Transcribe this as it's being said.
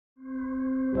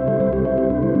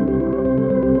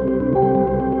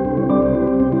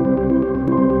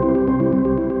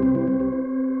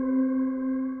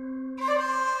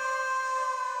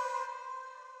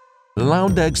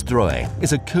Ladek-Zdroj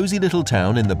is a cozy little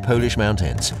town in the Polish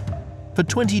mountains. For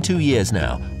 22 years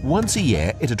now, once a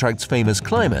year it attracts famous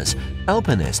climbers,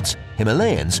 alpinists,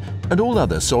 Himalayans, and all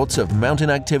other sorts of mountain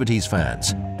activities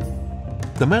fans.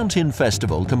 The Mountain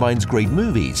Festival combines great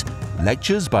movies,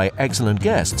 lectures by excellent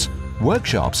guests,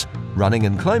 workshops, running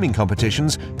and climbing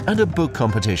competitions, and a book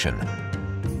competition.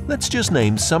 Let's just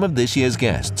name some of this year's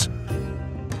guests: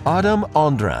 Adam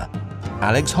Ondra,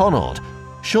 Alex Honnold,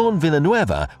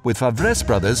 Villanueva with Favresse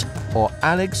brothers, or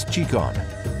Alex Txikon.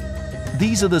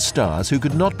 These are the stars who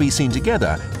could not be seen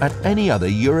together at any other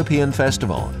European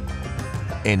festival.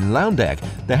 In Lądek,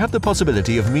 they have the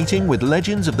possibility of meeting with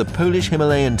legends of the Polish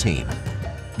Himalayan team.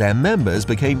 Their members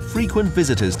became frequent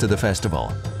visitors to the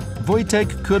festival: Voytek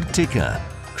Kyrtyka,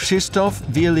 Krzysztof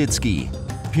Wielicki,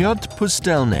 Piotr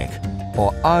Pustelnik,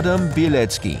 or Adam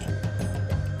Bielecki.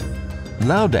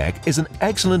 Lądek is an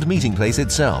excellent meeting place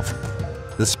itself.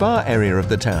 The spa area of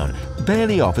the town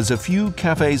barely offers a few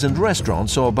cafes and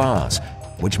restaurants or bars,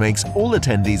 which makes all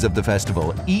attendees of the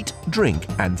festival eat, drink,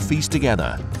 and feast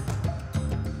together.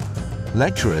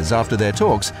 Lecturers, after their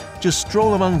talks, just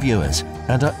stroll among viewers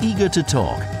and are eager to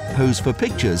talk, pose for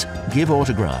pictures, give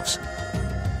autographs.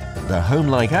 The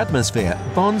home-like atmosphere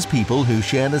bonds people who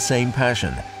share the same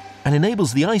passion and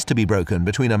enables the ice to be broken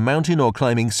between a mountain or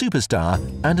climbing superstar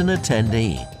and an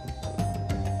attendee.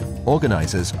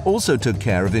 Organizers also took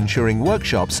care of ensuring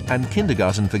workshops and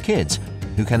kindergarten for kids,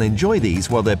 who can enjoy these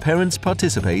while their parents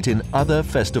participate in other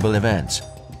festival events.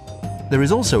 There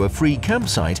is also a free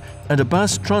campsite and a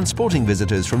bus transporting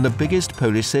visitors from the biggest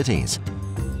Polish cities.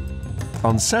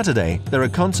 On Saturday, there are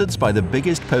concerts by the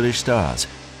biggest Polish stars,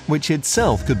 which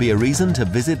itself could be a reason to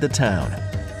visit the town.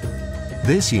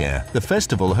 This year, the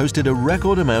festival hosted a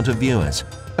record amount of viewers,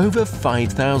 over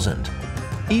 5,000.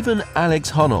 Even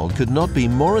Alex Honnold could not be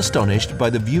more astonished by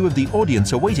the view of the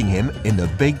audience awaiting him in the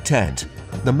big tent,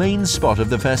 the main spot of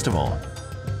the festival.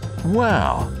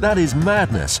 Wow, that is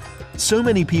madness! So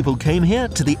many people came here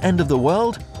to the end of the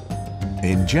world?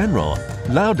 In general,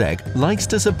 Lądek likes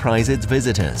to surprise its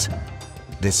visitors.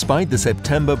 Despite the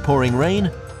September pouring rain,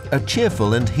 a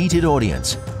cheerful and heated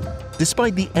audience.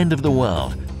 Despite the end of the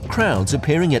world, crowds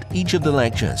appearing at each of the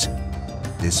lectures.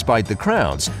 Despite the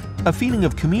crowds, a feeling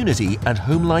of community and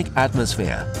home-like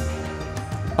atmosphere.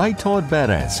 Piotr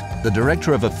Pustelnik, the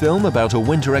director of a film about a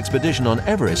winter expedition on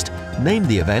Everest, named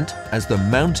the event as the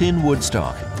Mountain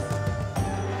Woodstock.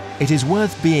 It is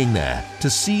worth being there to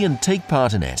see and take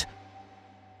part in it.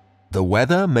 The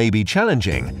weather may be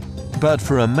challenging, but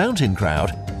for a mountain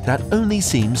crowd, that only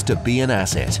seems to be an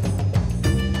asset.